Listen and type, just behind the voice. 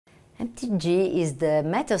MTG is the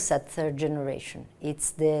Meteosat third generation. It's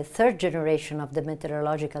the third generation of the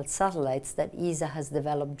meteorological satellites that ESA has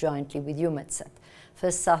developed jointly with EUMETSAT.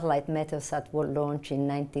 First satellite Meteosat was launched in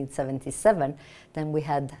 1977, then we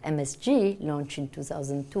had MSG launched in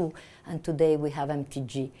 2002, and today we have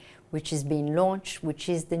MTG, which is being launched, which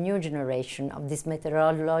is the new generation of these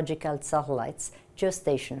meteorological satellites,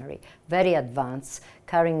 geostationary, very advanced,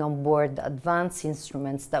 carrying on board advanced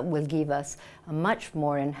instruments that will give us a much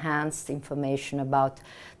more enhanced information about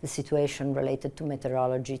the situation related to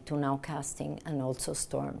meteorology, to nowcasting, and also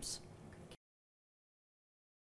storms.